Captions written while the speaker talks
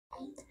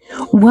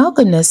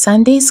Welcome to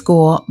Sunday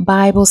School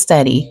Bible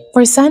Study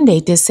for Sunday,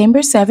 December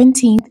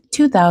 17th,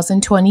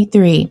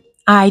 2023.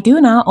 I do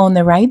not own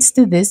the rights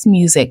to this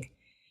music.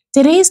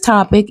 Today's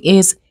topic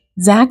is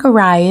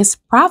Zacharias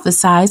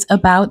prophesies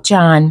about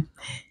John,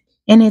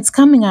 and it's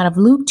coming out of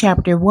Luke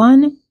chapter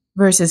 1,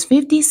 verses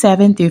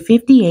 57 through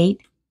 58,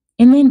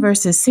 and then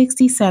verses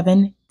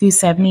 67 through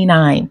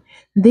 79.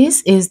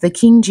 This is the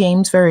King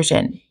James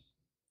Version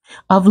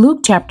of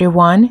Luke chapter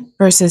 1,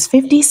 verses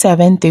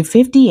 57 through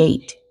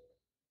 58.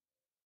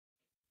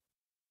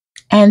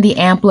 And the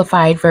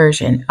Amplified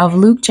Version of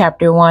Luke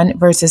chapter 1,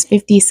 verses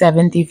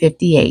 57 through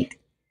 58.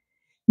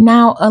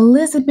 Now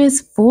Elizabeth's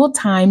full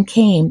time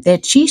came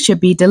that she should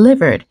be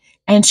delivered,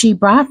 and she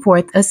brought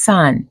forth a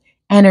son.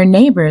 And her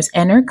neighbors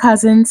and her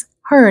cousins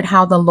heard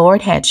how the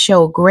Lord had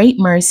showed great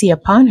mercy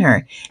upon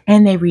her,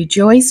 and they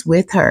rejoiced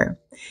with her.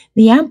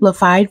 The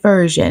Amplified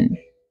Version.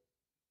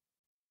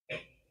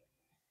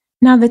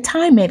 Now the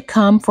time had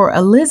come for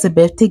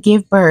Elizabeth to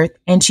give birth,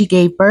 and she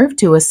gave birth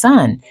to a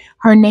son.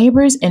 Her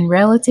neighbors and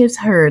relatives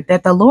heard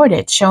that the Lord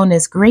had shown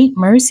his great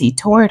mercy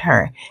toward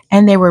her,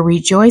 and they were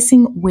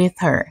rejoicing with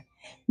her.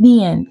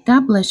 The end.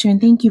 God bless you,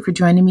 and thank you for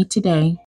joining me today.